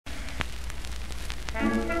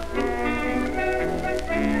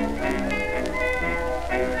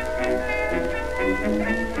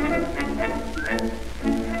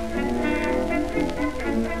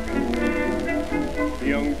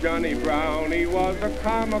Young Johnny Brown, he was a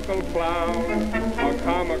comical clown,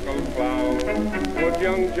 was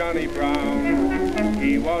young Johnny Brown.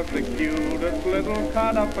 He was the cutest little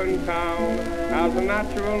cut up in town. As a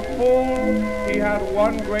natural fool, he had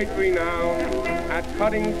one great renown. At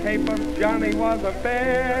cutting capers, Johnny was a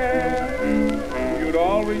bear. You'd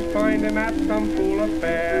always find him at some fool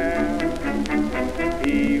affair.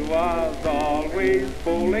 He was always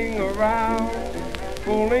fooling around,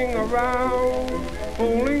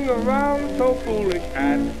 so foolish.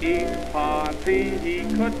 At each party he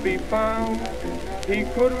could be found. He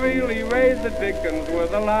could really raise the dickens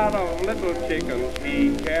with a lot of little chickens.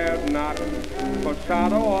 He cared not for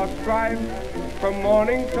shadow or strife. From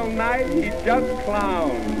morning till night he just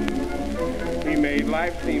clowned. He made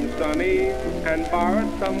life seem sunny and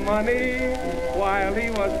borrowed some money while he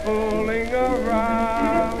was fooling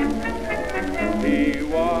around. He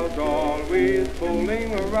was always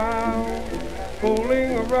fooling around,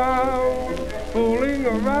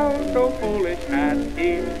 so foolish. At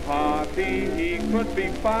each party he could be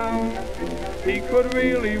found. He could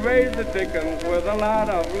really raise the dickens with a lot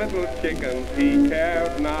of little chickens. He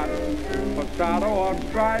cared not for sorrow or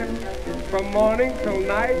strife. From morning till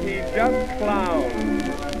night he just clowned.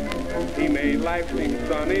 He made life seem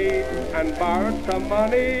sunny and borrowed some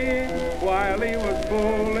money while he was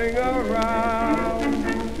fooling around.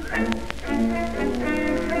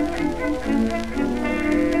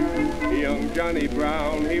 Young Johnny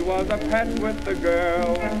Brown, he was a pet with the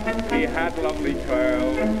girl. He had lovely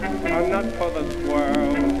curls, a nut for the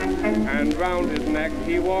squirrel, and round his neck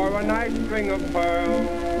he wore a nice string of pearls.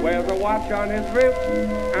 Wears a watch on his wrist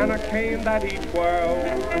and a cane that he twirled.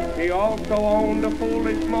 He also owned a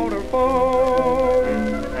foolish motor boat.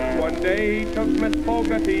 One day he took Miss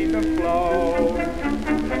Fogarty to float.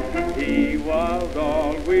 He was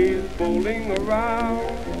always fooling around,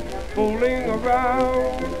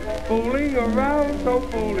 so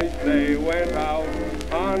foolish. They went out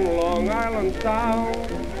on Long Island Sound,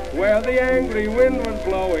 where the angry wind was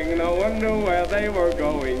blowing. No one knew where they were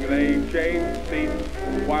going. They changed seats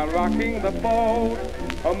while rocking the boat,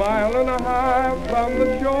 1.5 miles from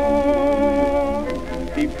the shore.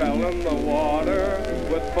 He fell in the water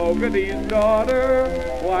with Fogarty's daughter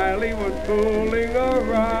while he was fooling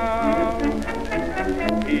around.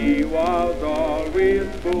 He was always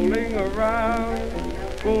fooling around,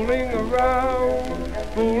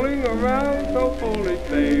 so foolish.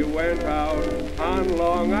 They went out on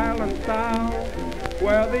Long Island Sound,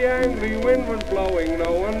 where the angry wind was blowing.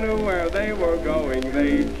 No one knew where they were going.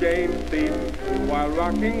 They changed seats while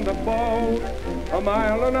rocking the boat, 1.5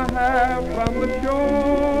 miles from the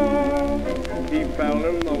shore. He fell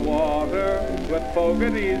in the water with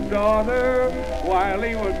Fogarty's daughter while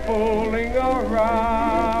he was fooling around.